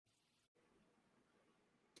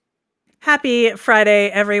Happy Friday,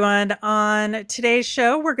 everyone. On today's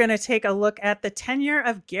show, we're going to take a look at the tenure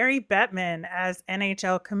of Gary Bettman as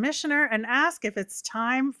NHL commissioner and ask if it's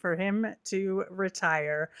time for him to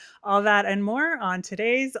retire. All that and more on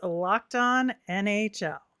today's Locked On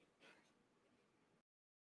NHL.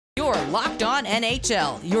 You're Locked On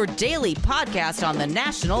NHL, your daily podcast on the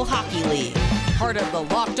National Hockey League. Part of the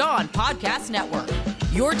Locked On Podcast Network,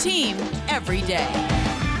 your team every day.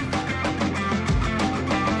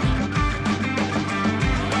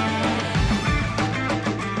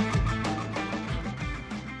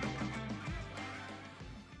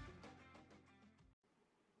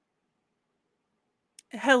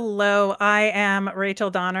 Hello, I am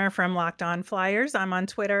Rachel Donner from Locked On Flyers. I'm on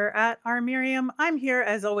Twitter at rmiriam. I'm here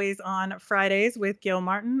as always on Fridays with Gil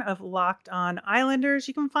Martin of Locked On Islanders.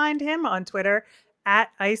 You can find him on Twitter at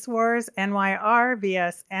IceWarsNYR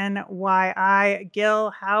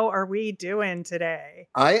Gil, how are we doing today?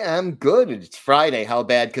 I am good. It's Friday. How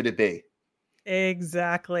bad could it be?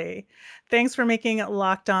 Exactly. Thanks for making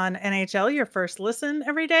Locked On NHL your first listen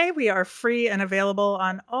every day. We are free and available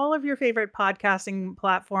on all of your favorite podcasting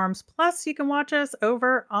platforms. Plus, you can watch us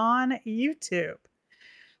over on YouTube.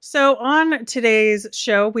 So on today's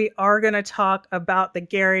show, we are going to talk about the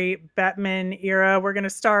Gary Bettman era. We're going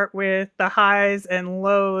to start with the highs and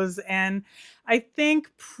lows. And I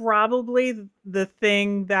think probably the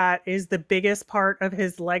thing that is the biggest part of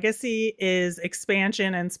his legacy is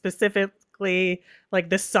expansion, and specifically like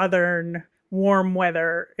the southern warm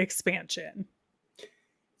weather expansion.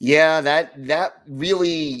 Yeah, that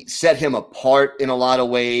really set him apart in a lot of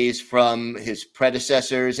ways from his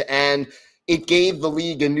predecessors, and it gave the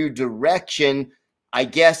league a new direction. I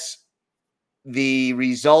guess the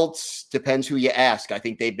results depends who you ask. I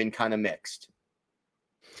think they've been kind of mixed.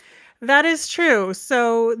 That is true.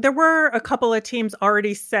 So there were a couple of teams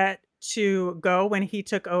already set to go when he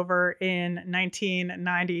took over in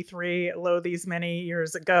 1993, these many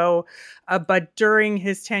years ago. But during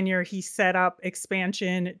his tenure, he set up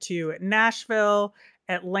expansion to Nashville,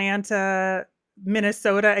 Atlanta,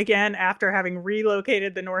 Minnesota again, after having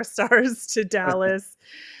relocated the North Stars to Dallas,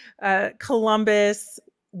 Columbus,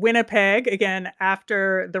 Winnipeg, again,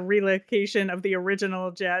 after the relocation of the original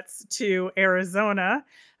Jets to Arizona.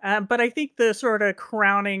 But I think the sort of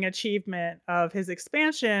crowning achievement of his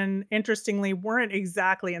expansion, interestingly, weren't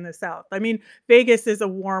exactly in the South. I mean, Vegas is a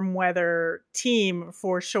warm weather team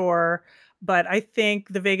for sure, but I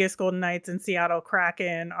think the Vegas Golden Knights and Seattle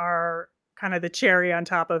Kraken are kind of the cherry on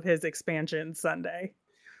top of his expansion Sunday.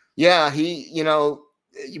 Yeah,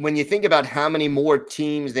 when you think about how many more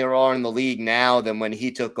teams there are in the league now than when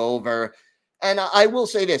he took over, and I will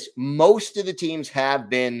say this, most of the teams have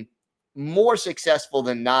been more successful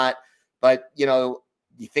than not. But, you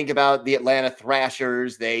think about the Atlanta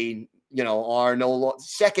Thrashers, they, are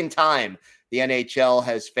second time the NHL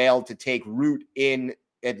has failed to take root in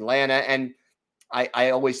Atlanta. And I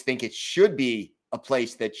always think it should be a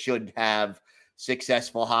place that should have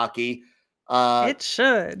successful hockey. It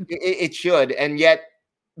should. It should. And yet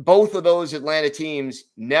both of those Atlanta teams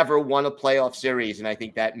never won a playoff series. And I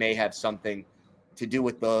think that may have something to do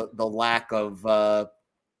with the lack of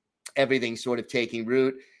everything sort of taking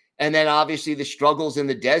root. And then obviously the struggles in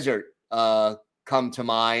the desert come to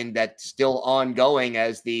mind. That's still ongoing,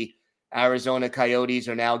 as the Arizona Coyotes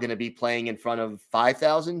are now going to be playing in front of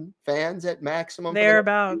 5,000 fans at maximum.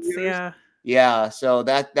 Thereabouts, yeah. Yeah, so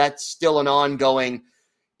that's still an ongoing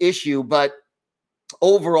issue. But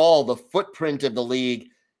overall, the footprint of the league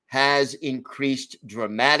has increased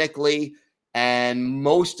dramatically. And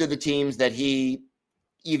most of the teams that he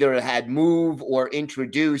either had moved or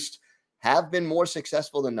introduced have been more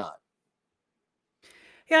successful than not.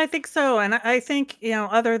 Yeah, I think so. And I think,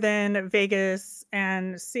 other than Vegas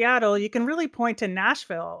and Seattle, you can really point to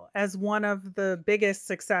Nashville as one of the biggest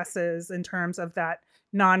successes in terms of that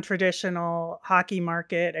non-traditional hockey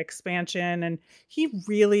market expansion. And he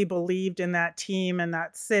really believed in that team and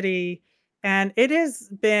that city. And it has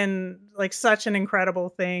been like such an incredible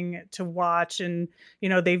thing to watch. And,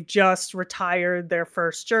 they've just retired their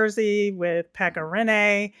first jersey with Pekka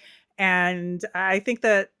Rinne. And I think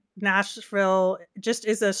that Nashville just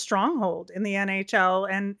is a stronghold in the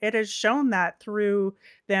NHL, and it has shown that through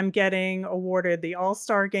them getting awarded the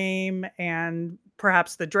All-Star game and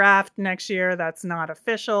perhaps the draft next year. That's not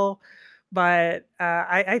official, but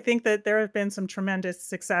I think that there have been some tremendous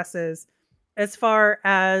successes. As far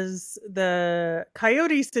as the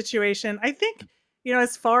Coyotes situation, I think,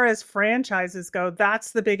 as far as franchises go,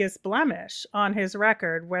 that's the biggest blemish on his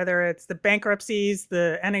record, whether it's the bankruptcies,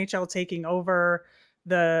 the NHL taking over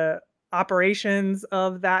the operations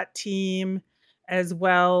of that team, as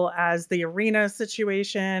well as the arena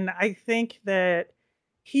situation. I think that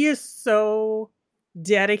he is so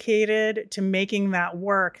dedicated to making that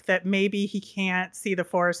work that maybe he can't see the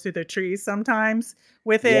forest through the trees sometimes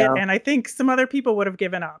with it. Yeah. And I think some other people would have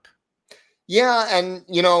given up. Yeah, and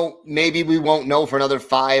maybe we won't know for another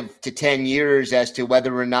 5 to 10 years as to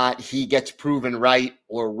whether or not he gets proven right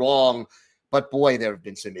or wrong. But boy, there have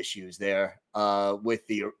been some issues there with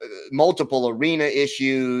the multiple arena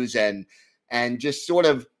issues and just sort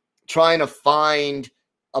of trying to find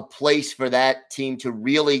a place for that team to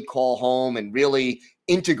really call home and really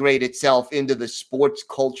integrate itself into the sports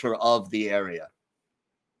culture of the area.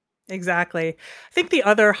 Exactly. I think the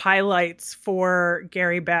other highlights for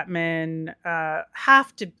Gary Bettman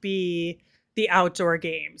have to be the outdoor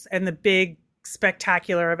games and the big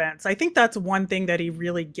spectacular events. I think that's one thing that he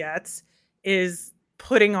really gets is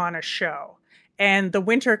putting on a show. And the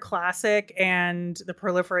Winter Classic and the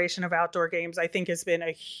proliferation of outdoor games, I think, has been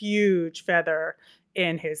a huge feather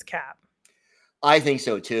in his cap. I think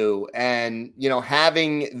so too. And,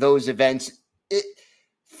 having those events,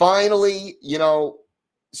 finally,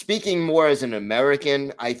 speaking more as an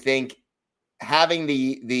American, I think having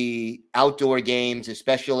the outdoor games,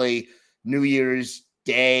 especially New Year's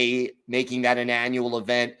Day, making that an annual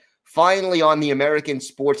event, finally on the American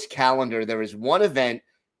sports calendar, there is one event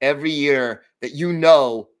every year that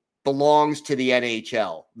belongs to the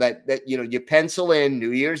NHL. That you pencil in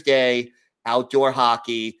New Year's Day, outdoor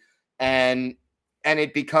hockey, and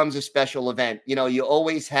it becomes a special event. You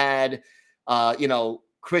always had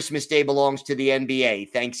Christmas Day belongs to the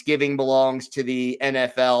NBA. Thanksgiving belongs to the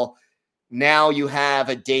NFL. Now you have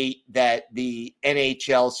a date that the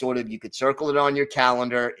NHL you could circle it on your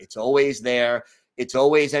calendar. It's always there. It's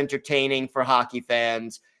always entertaining for hockey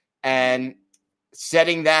fans. And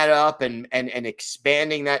setting that up and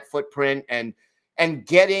expanding that footprint and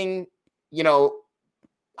getting,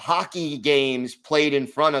 hockey games played in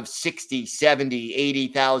front of 60, 70,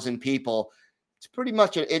 80,000 people. It's pretty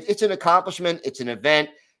much it's an accomplishment. It's an event.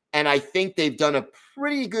 And I think they've done a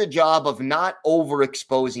pretty good job of not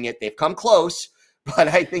overexposing it. They've come close, but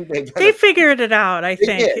I think they figured it out. I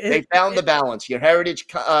think they found the balance. Your Heritage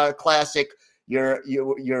Classic,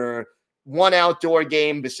 your one outdoor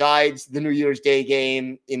game besides the New Year's Day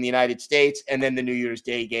game in the United States, and then the New Year's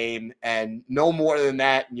Day game, and no more than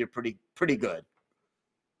that, and you're pretty good.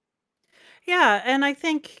 Yeah, and I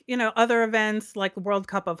think, other events like the World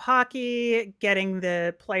Cup of Hockey, getting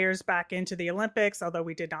the players back into the Olympics, although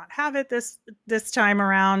we did not have it this time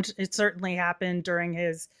around, it certainly happened during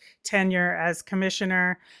his tenure as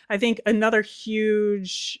commissioner. I think another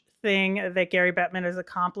huge thing that Gary Bettman has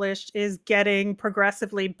accomplished is getting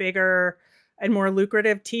progressively bigger and more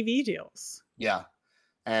lucrative TV deals. Yeah.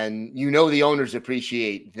 And the owners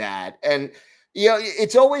appreciate that. And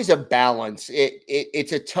it's always a balance.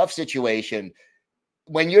 It's a tough situation.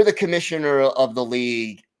 When you're the commissioner of the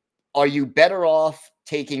league, are you better off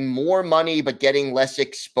taking more money but getting less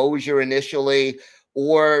exposure initially?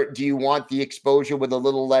 Or do you want the exposure with a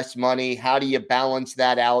little less money? How do you balance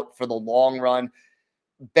that out for the long run?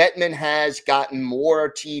 Bettman has gotten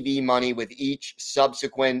more TV money with each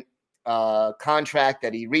subsequent contract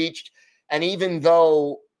that he reached. And even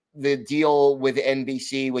though the deal with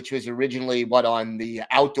NBC, which was originally on the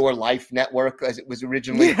Outdoor Life Network, as it was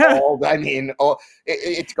originally called. I mean,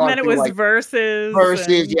 it's gone. And then through it was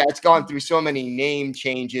Versus. Yeah, it's gone through so many name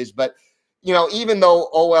changes. But even though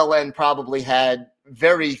OLN probably had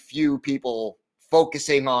very few people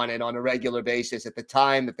focusing on it on a regular basis at the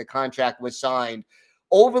time that the contract was signed,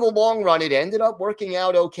 over the long run, it ended up working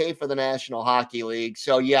out okay for the National Hockey League.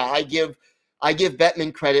 So yeah, I give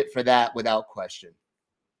Bettman credit for that without question.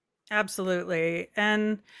 Absolutely.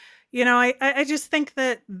 And, I just think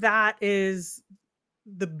that is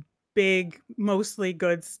the big, mostly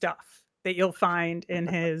good stuff that you'll find in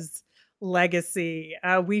his legacy.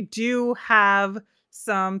 We do have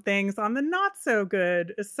some things on the not so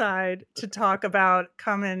good side to talk about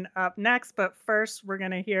coming up next. But first, we're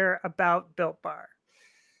going to hear about Built Bar.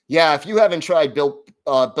 Yeah, if you haven't tried Built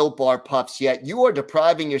Bar Puffs yet, you are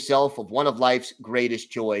depriving yourself of one of life's greatest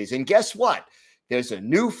joys. And guess what? There's a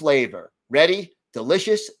new flavor. Ready?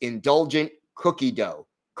 Delicious, indulgent cookie dough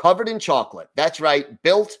covered in chocolate. That's right.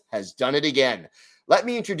 Built has done it again. Let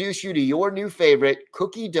me introduce you to your new favorite,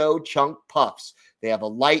 cookie dough chunk puffs. They have a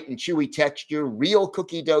light and chewy texture, real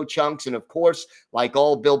cookie dough chunks. And of course, like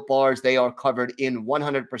all Built Bars, they are covered in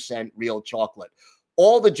 100% real chocolate.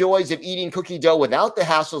 All the joys of eating cookie dough without the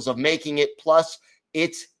hassles of making it. Plus,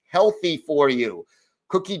 it's healthy for you.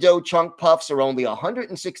 Cookie dough chunk puffs are only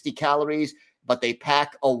 160 calories, but they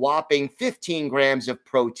pack a whopping 15 grams of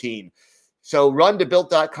protein. So run to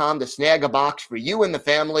Built.com to snag a box for you and the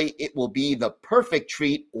family. It will be the perfect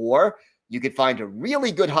treat, or you could find a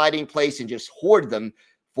really good hiding place and just hoard them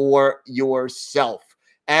for yourself.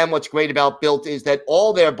 And what's great about Built is that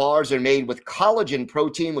all their bars are made with collagen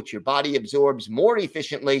protein, which your body absorbs more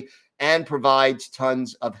efficiently and provides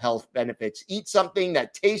tons of health benefits. Eat something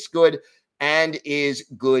that tastes good and is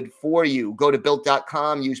good for you. Go to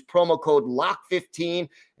Built.com, use promo code LOCK15,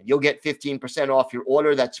 and you'll get 15% off your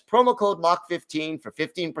order. That's promo code LOCK15 for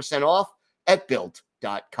 15% off at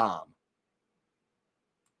Built.com.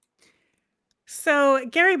 So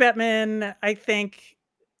Gary Bettman, I think,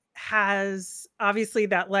 has obviously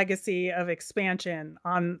that legacy of expansion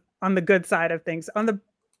on the good side of things. On the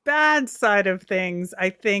bad side of things, I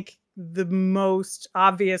think the most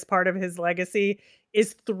obvious part of his legacy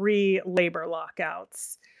is 3 labor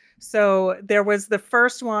lockouts. So there was the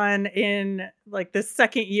first one in like the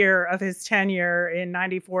second year of his tenure in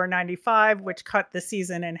 94-95, which cut the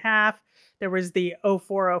season in half. There was the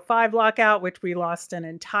 04-05 lockout, which we lost an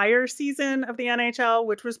entire season of the NHL,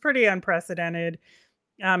 which was pretty unprecedented.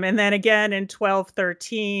 And then again in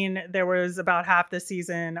 12-13, there was about half the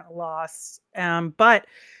season lost. But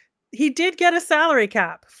he did get a salary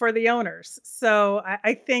cap for the owners. So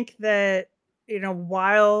I think that,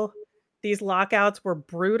 while these lockouts were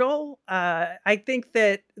brutal, I think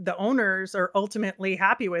that the owners are ultimately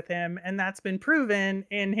happy with him. And that's been proven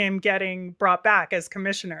in him getting brought back as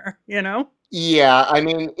commissioner, Yeah, I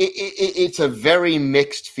mean, it's a very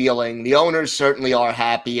mixed feeling. The owners certainly are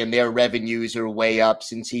happy, and their revenues are way up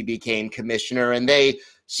since he became commissioner, and they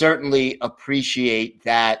certainly appreciate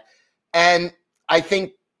that. And I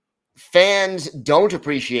think fans don't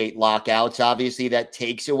appreciate lockouts. Obviously, that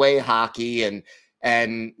takes away hockey, and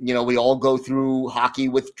we all go through hockey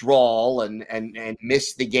withdrawal and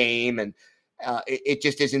miss the game, and it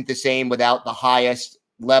just isn't the same without the highest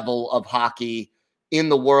level of hockey in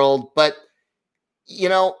the world. But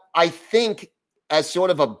I think as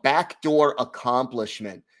sort of a backdoor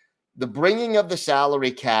accomplishment, the bringing of the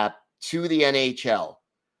salary cap to the NHL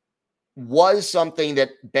was something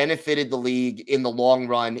that benefited the league in the long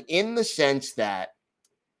run, in the sense that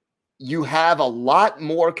you have a lot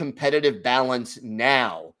more competitive balance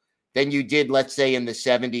now than you did, let's say, in the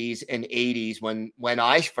 70s and 80s when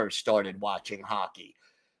I first started watching hockey.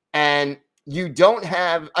 And you don't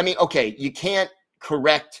have, okay, you can't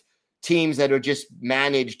correct teams that are just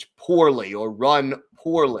managed poorly or run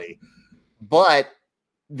poorly, but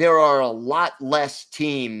there are a lot less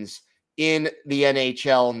teams in the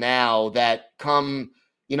NHL now that come,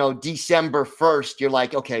 December 1st, you're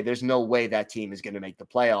like, okay, there's no way that team is going to make the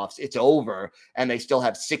playoffs. It's over, and they still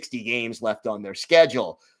have 60 games left on their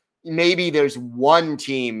schedule. Maybe there's one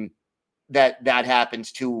team that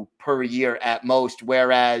happens to per year at most,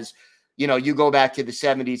 whereas you go back to the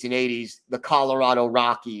 70s and 80s, the Colorado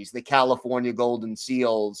Rockies, the California Golden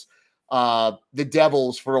Seals, the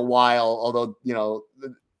Devils for a while, although,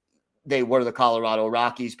 they were the Colorado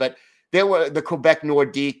Rockies, but there were the Quebec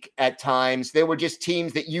Nordique at times. There were just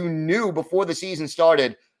teams that you knew before the season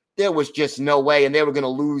started, there was just no way, and they were going to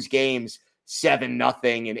lose games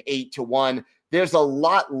 7-0 and 8-1. There's a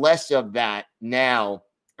lot less of that now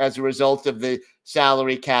as a result of the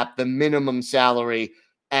salary cap, the minimum salary,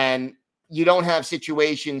 and you don't have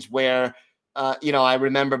situations where, I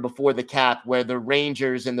remember before the cap where the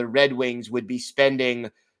Rangers and the Red Wings would be spending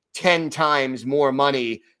 10 times more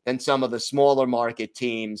money than some of the smaller market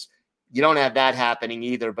teams. You don't have that happening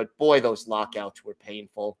either, but boy, those lockouts were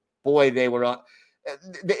painful. Boy, they were,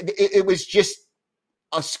 it was just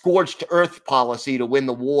a scorched earth policy to win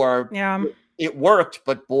the war. Yeah. It worked,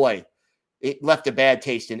 but boy, it left a bad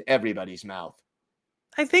taste in everybody's mouth.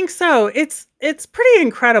 I think so. It's pretty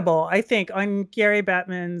incredible, I think, on Gary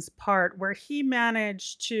Bettman's part, where he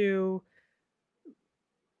managed to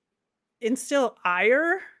instill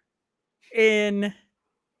ire in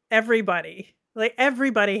everybody. Like,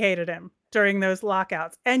 everybody hated him during those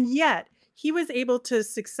lockouts. And yet he was able to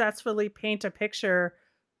successfully paint a picture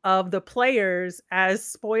of the players as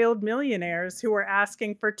spoiled millionaires who were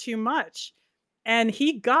asking for too much. And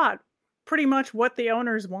he got pretty much what the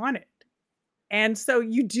owners wanted. And so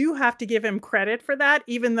you do have to give him credit for that,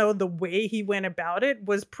 even though the way he went about it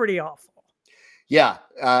was pretty awful. Yeah,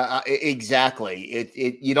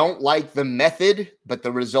 exactly. You don't like the method, but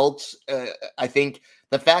the results, I think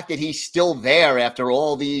the fact that he's still there after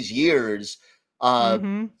all these years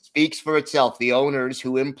speaks for itself. The owners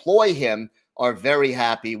who employ him are very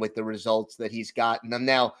happy with the results that he's gotten. And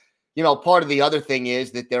now, part of the other thing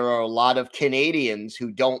is that there are a lot of Canadians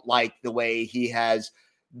who don't like the way he has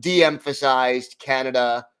de-emphasized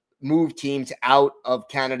Canada, moved teams out of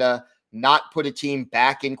Canada. not put a team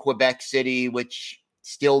back in Quebec City, which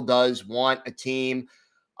still does want a team.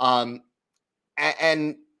 And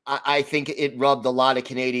I think it rubbed a lot of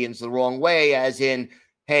Canadians the wrong way, as in,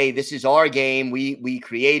 hey, this is our game. We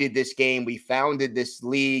created this game. We founded this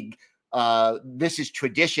league. This is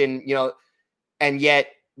tradition, and yet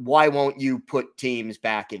why won't you put teams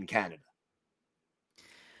back in Canada?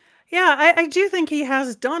 Yeah, I do think he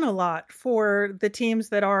has done a lot for the teams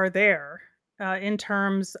that are there in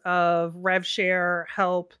terms of rev share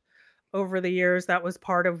help over the years. That was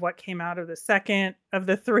part of what came out of the second of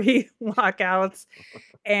the three lockouts.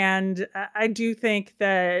 And I do think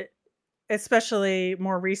that, especially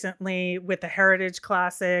more recently with the Heritage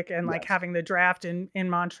Classic and like Yes. having the draft in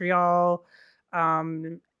Montreal,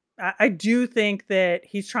 I do think that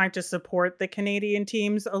he's trying to support the Canadian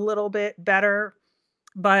teams a little bit better.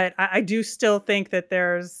 But I do still think that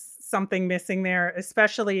there's something missing there,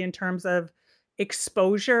 especially in terms of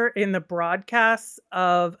exposure in the broadcasts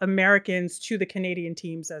of Americans to the Canadian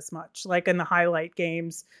teams as much. Like in the highlight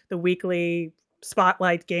games, the weekly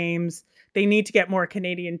spotlight games, they need to get more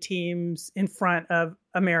Canadian teams in front of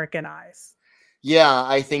American eyes. Yeah,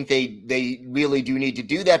 I think they really do need to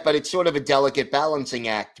do that, but it's sort of a delicate balancing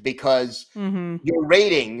act because Hmm. your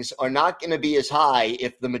ratings are not going to be as high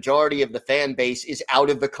if the majority of the fan base is out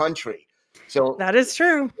of the country. So That is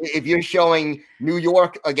true. if you're showing New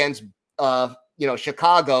York against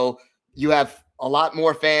Chicago, you have a lot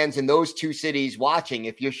more fans in those two cities watching.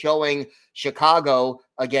 If you're showing Chicago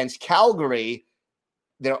against Calgary,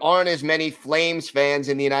 there aren't as many Flames fans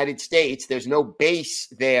in the United States. There's no base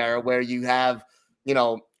there where you have,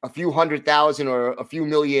 a few 100,000 or a few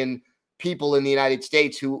million people in the United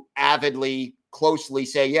States who avidly, closely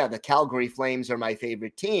say, yeah, the Calgary Flames are my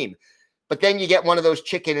favorite team. But then you get one of those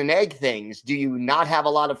chicken and egg things. Do you not have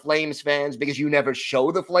a lot of Flames fans because you never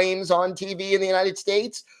show the Flames on TV in the United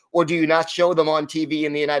States? Or do you not show them on TV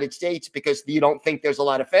in the United States because you don't think there's a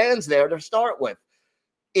lot of fans there to start with?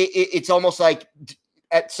 It's almost like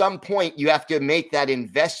at some point you have to make that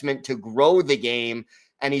investment to grow the game.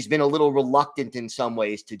 And he's been a little reluctant in some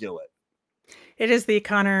ways to do it. It is the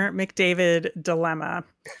Connor McDavid dilemma.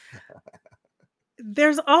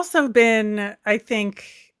 There's also been, I think,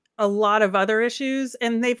 a lot of other issues,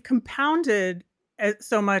 and they've compounded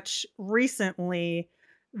so much recently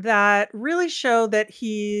that really show that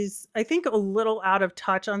he's, I think, a little out of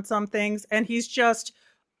touch on some things, and he's just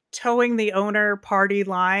towing the owner party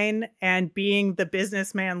line and being the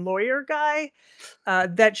businessman lawyer guy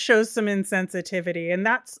that shows some insensitivity. And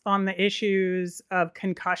that's on the issues of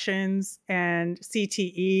concussions and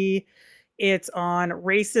CTE. It's on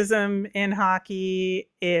racism in hockey.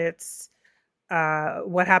 It's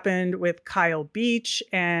what happened with Kyle Beach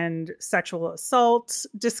and sexual assault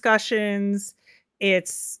discussions.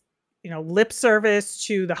 It's, lip service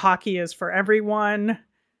to the Hockey is for Everyone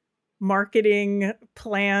marketing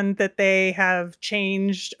plan that they have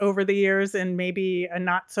changed over the years in maybe a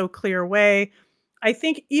not so clear way. I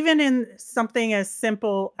think even in something as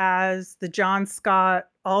simple as the John Scott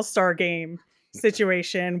All-Star Game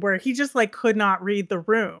situation, where he just could not read the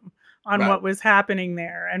room on what was happening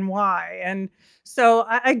there and why. And so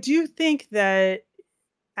I do think that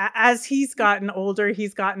as he's gotten older,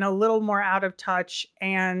 he's gotten a little more out of touch.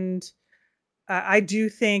 And I do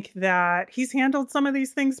think that he's handled some of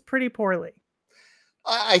these things pretty poorly.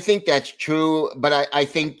 I think that's true. But I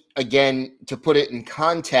think, again, to put it in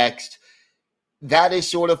context, that is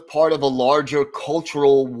sort of part of a larger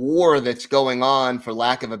cultural war that's going on, for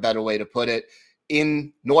lack of a better way to put it,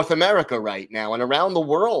 in North America right now and around the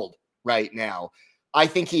world right now. I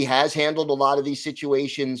think he has handled a lot of these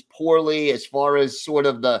situations poorly, as far as sort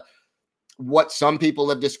of what some people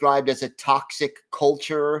have described as a toxic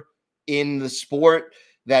culture in the sport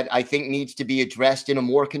that I think needs to be addressed in a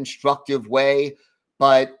more constructive way.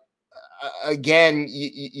 But again,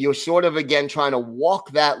 you're sort of, again, trying to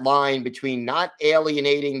walk that line between not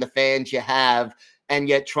alienating the fans you have and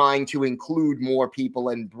yet trying to include more people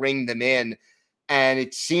and bring them in. And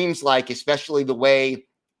it seems like, especially the way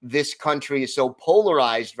this country is so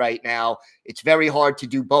polarized right now, it's very hard to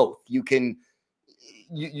do both.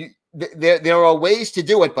 There are ways to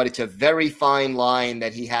do it, but it's a very fine line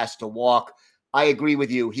that he has to walk. I agree with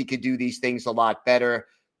you. He could do these things a lot better,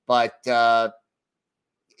 but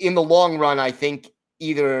in the long run, I think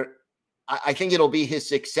it'll be his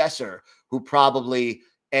successor who probably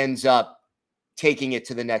ends up taking it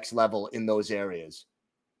to the next level in those areas.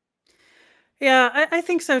 Yeah, I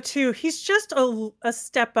think so too. He's just a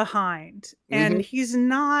step behind, and he's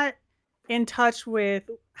not in touch with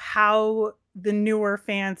how the newer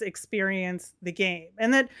fans experience the game.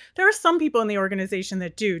 And that there are some people in the organization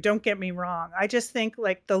that don't get me wrong. I just think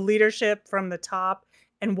like the leadership from the top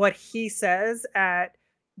and what he says at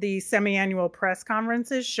the semi-annual press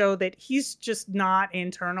conferences show that he's just not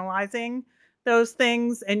internalizing those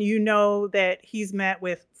things. And you know that he's met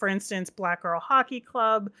with, for instance, Black Girl Hockey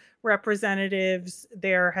Club representatives.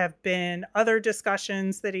 There have been other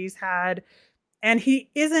discussions that he's had, and he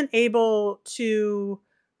isn't able to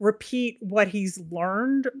repeat what he's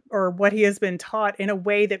learned or what he has been taught in a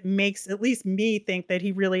way that makes at least me think that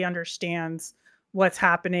he really understands what's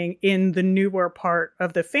happening in the newer part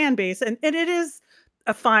of the fan base. And it is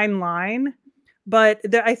a fine line, but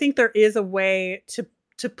I think there is a way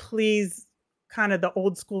to please kind of the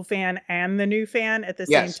old school fan and the new fan at the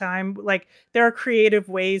same time. Like there are creative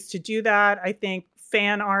ways to do that. I think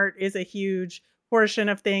fan art is a huge portion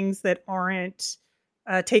of things that aren't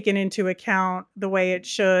taken into account the way it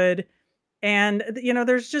should. And, you know,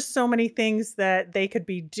 there's just so many things that they could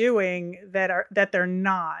be doing that they're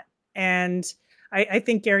not. And I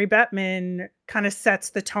think Gary Bettman kind of sets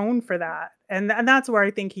the tone for that. And that's where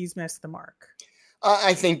I think he's missed the mark.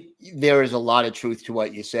 I think there is a lot of truth to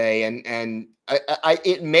what you say. And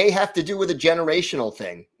it may have to do with a generational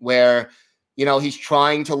thing where, you know, he's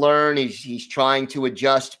trying to learn, he's trying to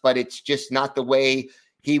adjust, but it's just not the way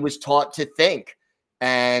he was taught to think.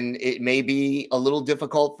 And it may be a little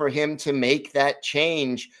difficult for him to make that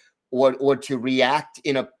change or to react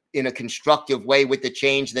in a constructive way with the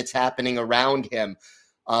change that's happening around him.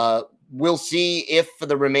 We'll see if for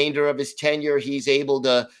the remainder of his tenure, he's able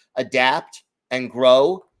to adapt and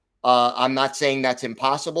grow. I'm not saying that's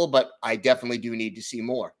impossible, but I definitely do need to see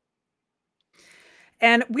more.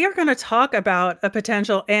 And we are going to talk about a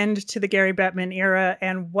potential end to the Gary Bettman era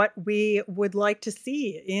and what we would like to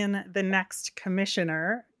see in the next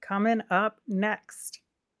commissioner coming up next.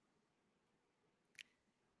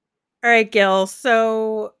 All right, Gil.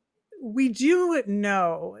 So we do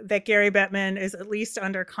know that Gary Bettman is at least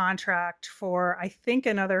under contract for, I think,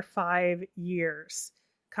 another 5 years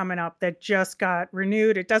coming up that just got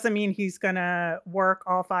renewed. It doesn't mean he's going to work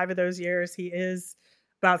all 5 of those years. He is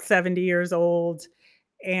about 70 years old.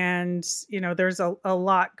 And, you know, there's a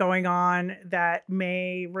lot going on that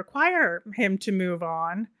may require him to move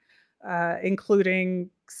on,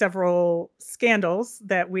 including several scandals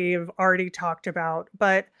that we've already talked about.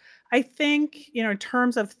 But I think, you know, in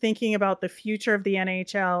terms of thinking about the future of the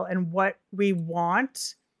NHL and what we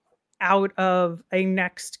want out of a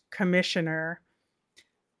next commissioner,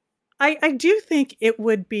 I do think it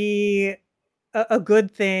would be a good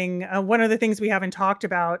thing. One of the things we haven't talked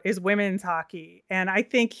about is women's hockey. And I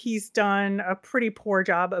think he's done a pretty poor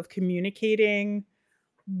job of communicating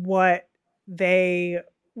what they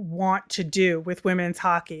want to do with women's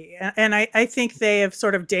hockey. And I think they have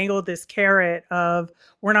sort of dangled this carrot of,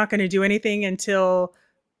 we're not going to do anything until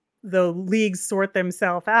the leagues sort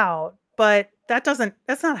themselves out. But that's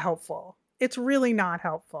not helpful. It's really not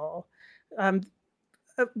helpful.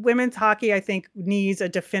 Women's hockey, I think, needs a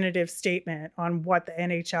definitive statement on what the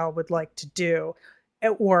NHL would like to do,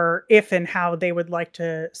 or if and how they would like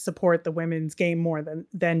to support the women's game more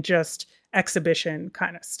than just exhibition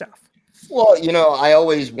kind of stuff. Well, you know, I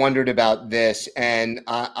always wondered about this, and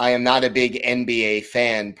I am not a big NBA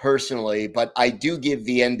fan personally, but I do give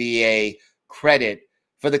the NBA credit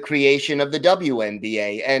for the creation of the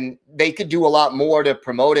WNBA, and they could do a lot more to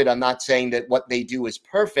promote it. I'm not saying that what they do is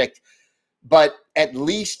perfect, but at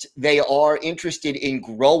least they are interested in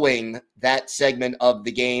growing that segment of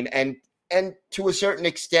the game and to a certain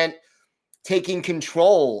extent taking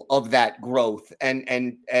control of that growth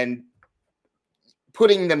and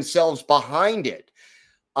putting themselves behind it.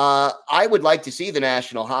 I would like to see the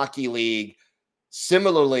National Hockey League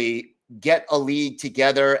similarly get a league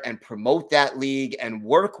together and promote that league and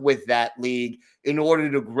work with that league in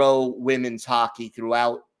order to grow women's hockey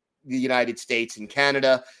throughout the United States and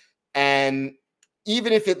Canada. And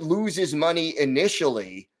even if it loses money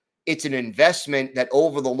initially, it's an investment that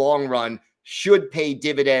over the long run should pay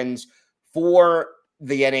dividends for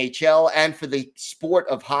the NHL and for the sport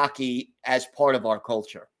of hockey as part of our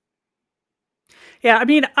culture. Yeah, I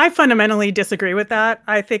mean, I fundamentally disagree with that.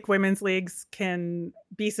 I think women's leagues can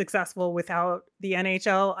be successful without the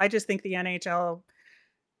NHL. I just think the NHL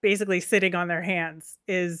basically sitting on their hands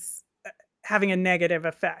is having a negative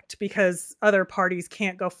effect because other parties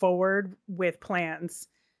can't go forward with plans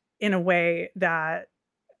in a way that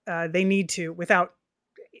they need to without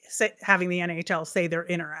having the NHL say they're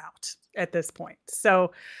in or out at this point.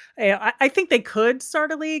 So I think they could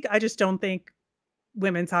start a league. I just don't think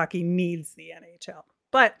women's hockey needs the NHL.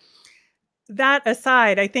 But that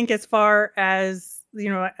aside, I think as far as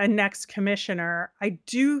a next commissioner, I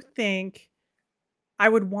do think I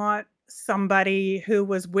would want somebody who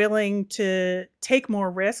was willing to take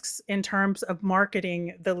more risks in terms of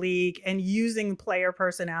marketing the league and using player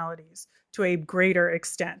personalities to a greater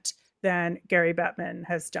extent than Gary Bettman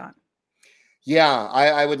has done. Yeah,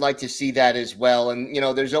 I would like to see that as well. And,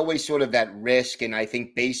 there's always sort of that risk. And I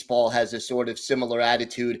think baseball has a sort of similar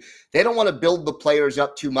attitude. They don't want to build the players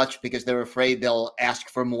up too much because they're afraid they'll ask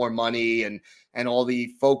for more money and all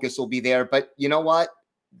the focus will be there. But you know what?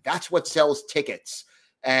 That's what sells tickets.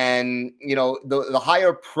 And, the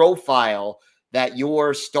higher profile that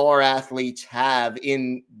your star athletes have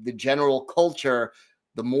in the general culture,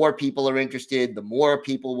 the more people are interested, the more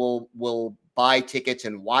people will buy tickets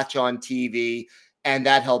and watch on TV, and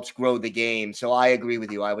that helps grow the game. So I agree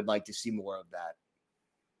with you. I would like to see more of that.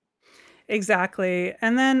 Exactly.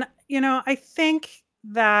 And then, I think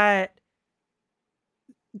that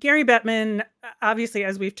Gary Bettman, obviously,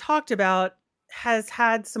 as we've talked about, has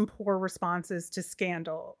had some poor responses to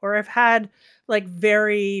scandal, or have had like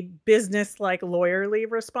very business like lawyerly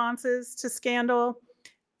responses to scandal.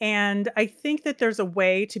 And I think that there's a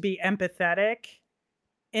way to be empathetic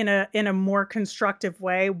in a more constructive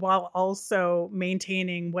way while also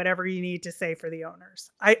maintaining whatever you need to say for the owners.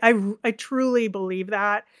 I truly believe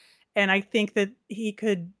that, and I think that he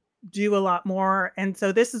could do a lot more. And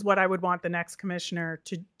so this is what I would want the next commissioner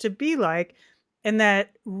to be like, and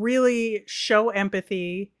that really show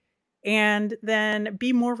empathy and then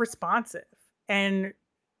be more responsive and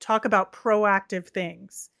talk about proactive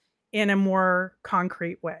things in a more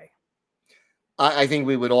concrete way. I think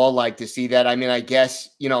we would all like to see that. I mean, I guess,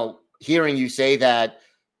 hearing you say that,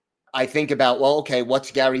 I think about, well, okay, what's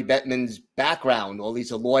Gary Bettman's background? Well, he's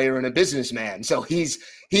a lawyer and a businessman. So he's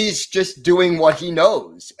just doing what he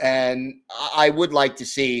knows. And I would like to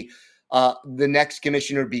see the next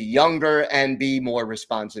commissioner be younger and be more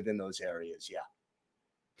responsive in those areas. Yeah.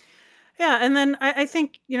 Yeah, and then I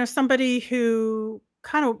think, somebody who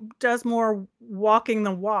kind of does more walking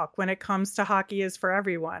the walk when it comes to hockey is for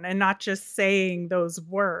everyone and not just saying those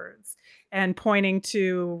words and pointing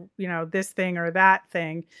to, this thing or that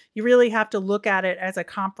thing. You really have to look at it as a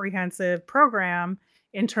comprehensive program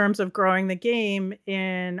in terms of growing the game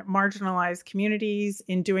in marginalized communities,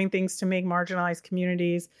 in doing things to make marginalized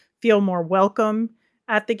communities feel more welcome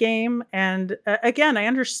at the game. And again, I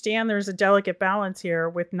understand there's a delicate balance here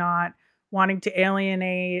with not wanting to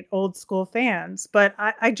alienate old school fans. But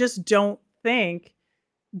I just don't think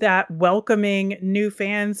that welcoming new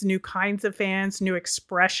fans, new kinds of fans, new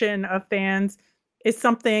expression of fans is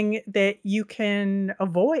something that you can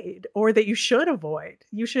avoid or that you should avoid.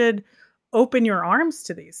 You should open your arms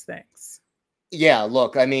to these things. Yeah,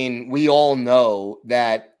 look, I mean, we all know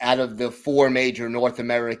that out of the four major North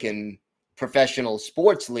American professional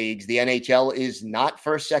sports leagues, the NHL is not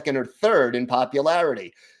first, second, or third in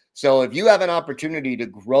popularity. So if you have an opportunity to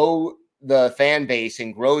grow the fan base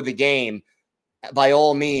and grow the game, by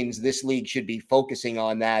all means, this league should be focusing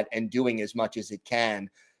on that and doing as much as it can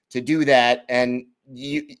to do that. And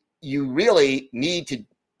you really need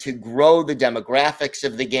to grow the demographics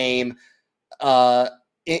of the game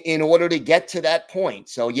in order to get to that point.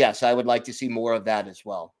 So yes, I would like to see more of that as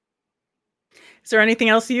well. Is there anything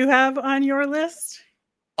else you have on your list?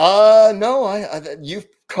 No, you've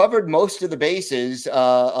covered most of the bases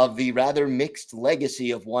of the rather mixed legacy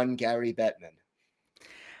of one Gary Bettman.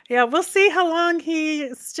 Yeah, we'll see how long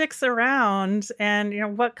he sticks around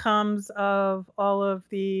and what comes of all of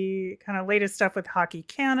the kind of latest stuff with Hockey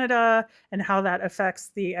Canada and how that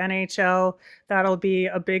affects the NHL. That'll be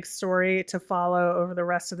a big story to follow over the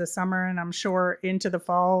rest of the summer and I'm sure into the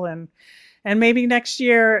fall and maybe next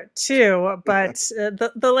year too. But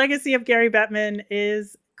the legacy of Gary Bettman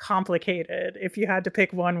is complicated if you had to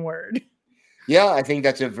pick one word. Yeah, I think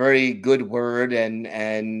that's a very good word,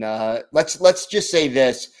 and let's just say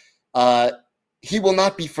this: he will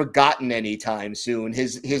not be forgotten anytime soon.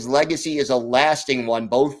 His legacy is a lasting one,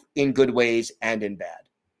 both in good ways and in bad.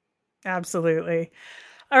 Absolutely.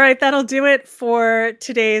 All right, that'll do it for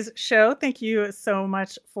today's show. Thank you so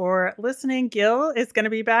much for listening. Gil is going to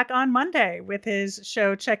be back on Monday with his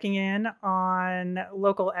show checking in on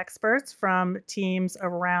local experts from teams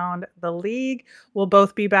around the league. We'll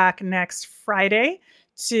both be back next Friday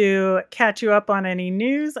to catch you up on any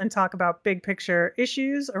news and talk about big picture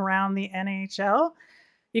issues around the NHL.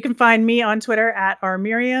 You can find me on Twitter at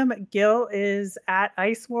rmiriam. Gil is at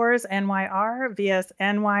IceWarsNYR,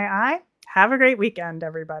 VSNYI. Have a great weekend,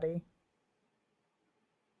 everybody.